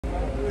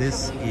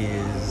This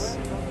is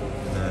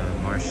the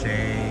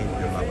Marché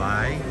de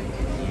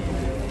in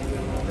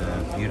the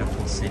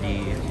beautiful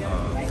city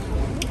of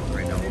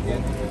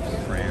Grenoble,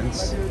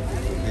 France.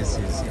 This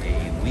is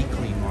a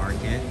weekly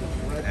market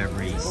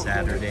every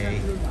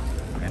Saturday.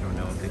 I don't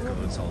know if it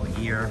goes all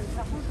year,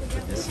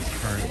 but this is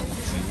currently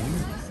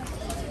June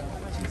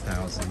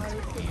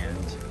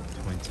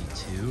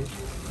 2022,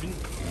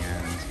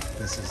 and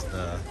this is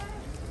the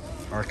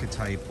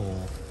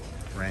archetypal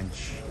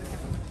French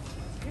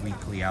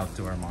weekly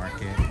outdoor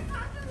market.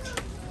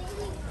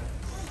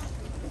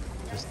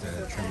 Just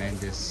a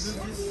tremendous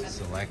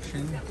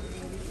selection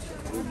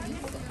of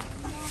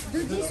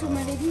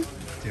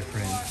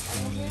different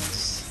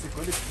foods.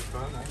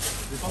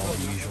 All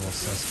the usual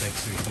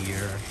suspects are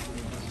here.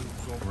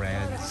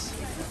 Breads,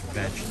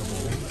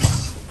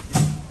 vegetables.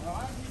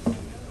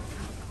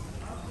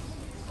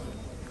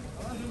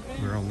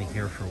 We're only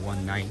here for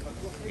one night,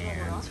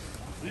 and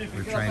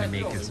we're trying to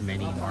make as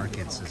many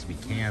markets as we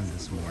can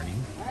this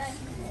morning.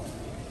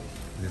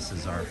 This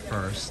is our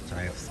first.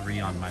 I have 3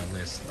 on my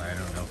list, but I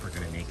don't know if we're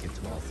going to make it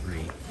to all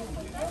 3.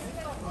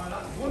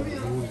 We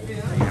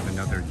have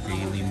another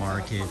daily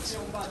market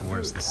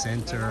towards the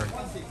center,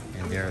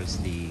 and there's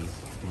the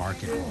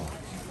market hall.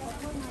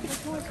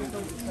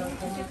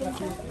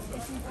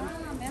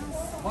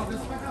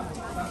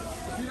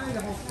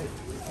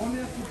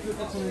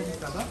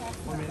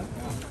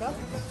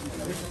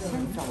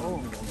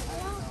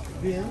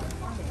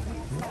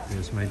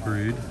 There's my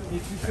brood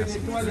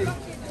passing through.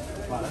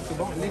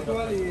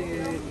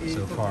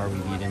 So far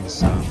we've eaten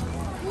some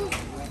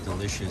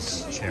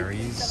delicious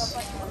cherries,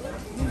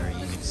 very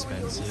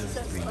inexpensive,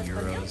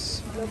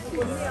 €3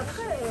 per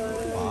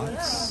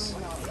box,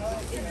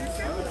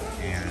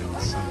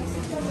 and some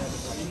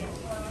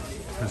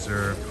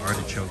preserved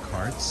artichoke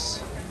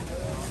hearts.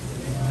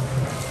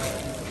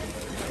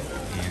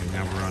 And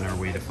now we're on our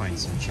way to find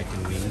some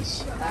chicken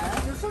wings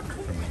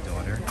for my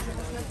daughter.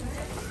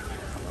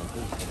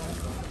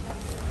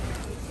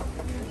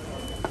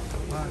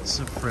 Lots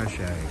of fresh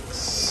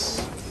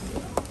eggs.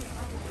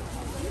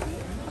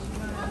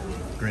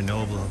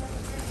 Grenoble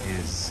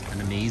is an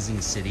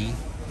amazing city,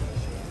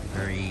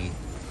 very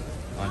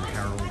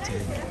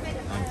unheralded,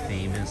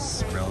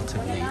 unfamous,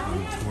 relatively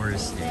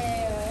untouristic.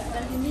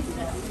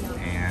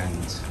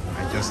 And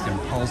I just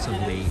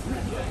impulsively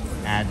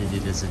added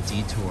it as a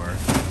detour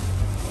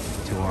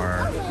to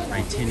our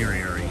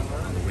itinerary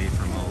on the way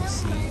from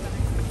Marché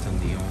to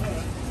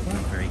Lyon.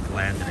 I'm very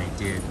glad that I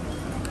did.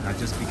 Not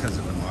just because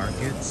of the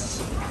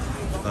markets,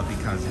 but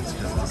because it's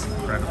just this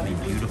incredibly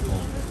beautiful,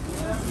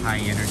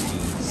 high-energy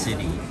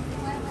city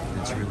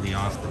that's really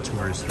off the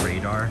tourist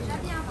radar.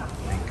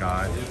 Thank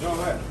God.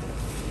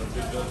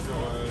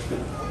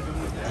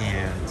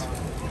 And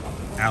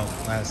out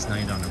last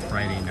night on a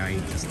Friday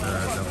night, just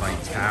the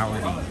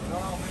vitality.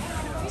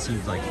 It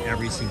seems like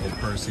every single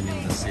person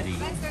in the city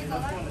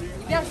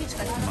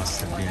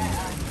must have been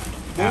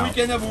out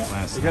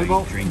last night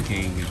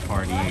drinking and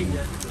partying,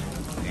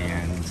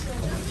 and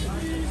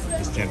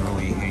just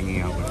generally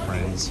hanging out with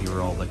friends. Here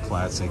are all the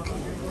classic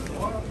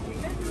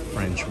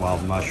French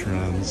wild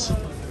mushrooms,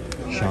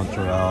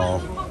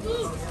 chanterelle.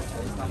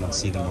 I don't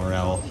see the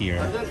morel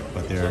here,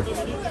 but they're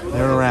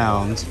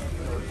around.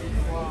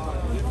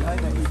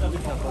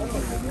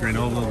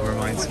 Grenoble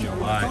reminds me a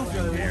lot,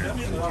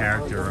 and the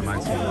character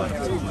reminds me a lot of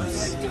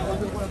Toulouse,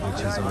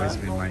 which has always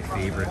been my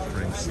favorite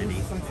French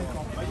city.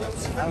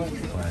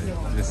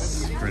 But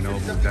this Grenoble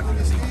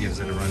definitely gives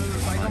it a run for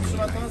the money.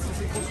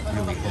 I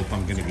really hope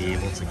I'm going to be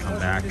able to come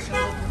back.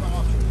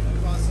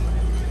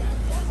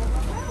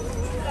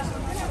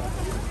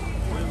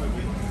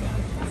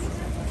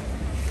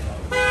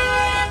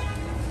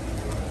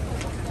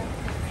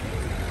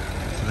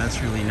 So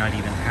that's really not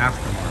even half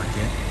the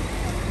market.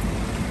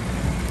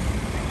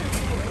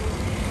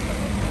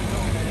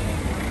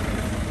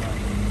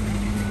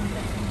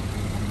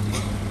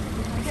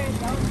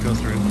 Go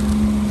through.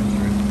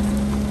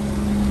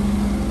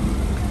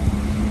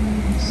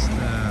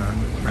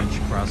 French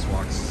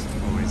crosswalks,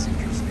 always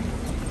interesting.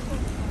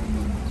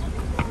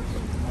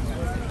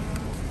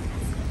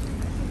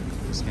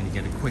 Just going to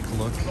get a quick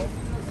look at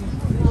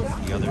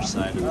the other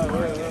side of the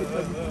market.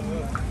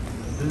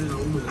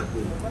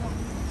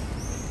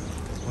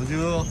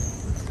 Bonjour.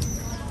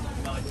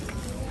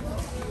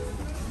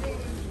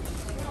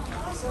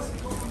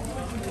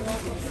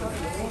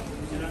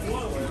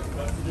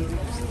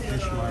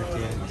 Fish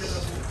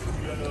markets,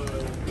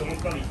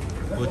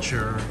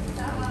 butcher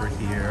over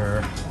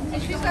here,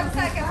 and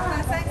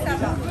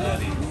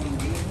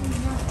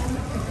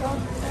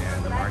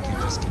the market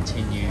just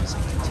continues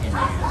and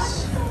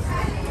continues.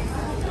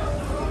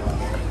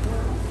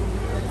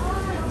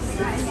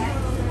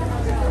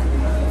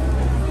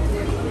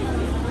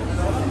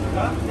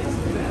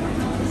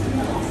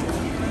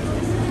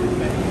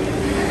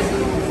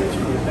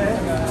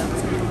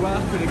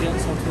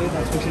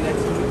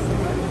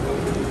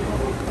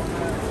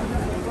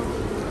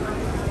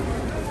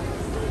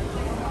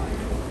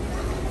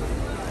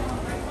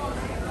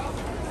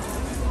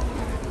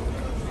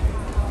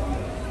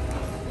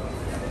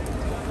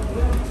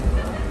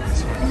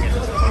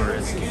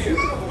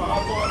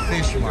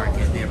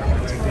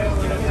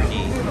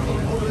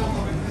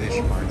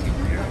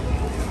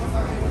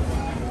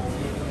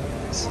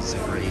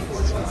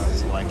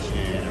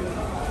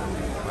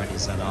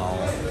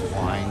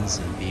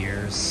 and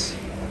beers,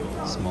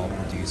 small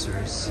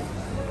producers.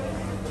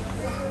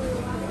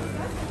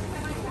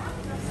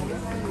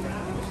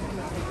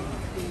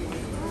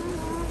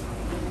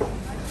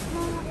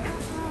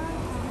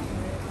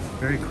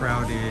 Very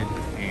crowded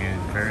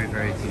and very,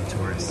 very few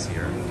tourists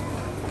here.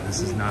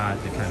 This is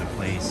not the kind of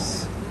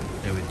place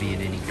that would be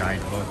in any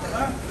guidebook.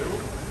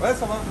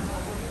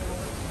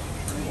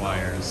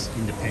 Requires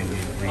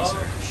independent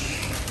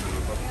research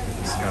to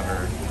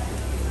discover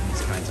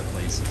these kinds of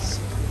places.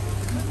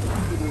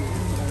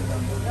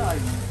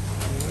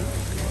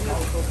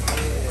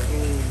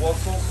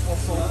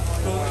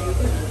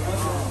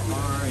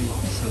 Alright,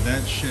 so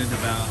that should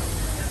about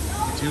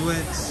do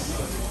it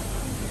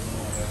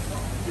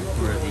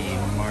for the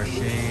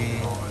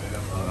Marché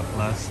La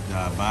Place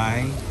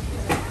d'Abai,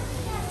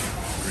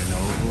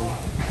 Grenoble,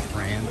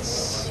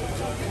 France.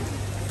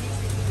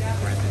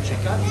 We're at the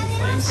chicken wing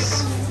place.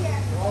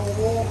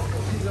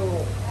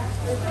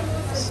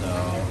 So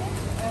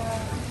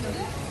I'm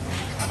gonna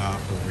cut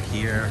off over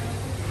here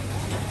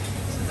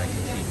so that I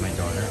can feed my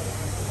daughter.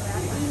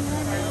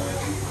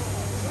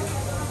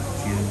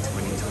 June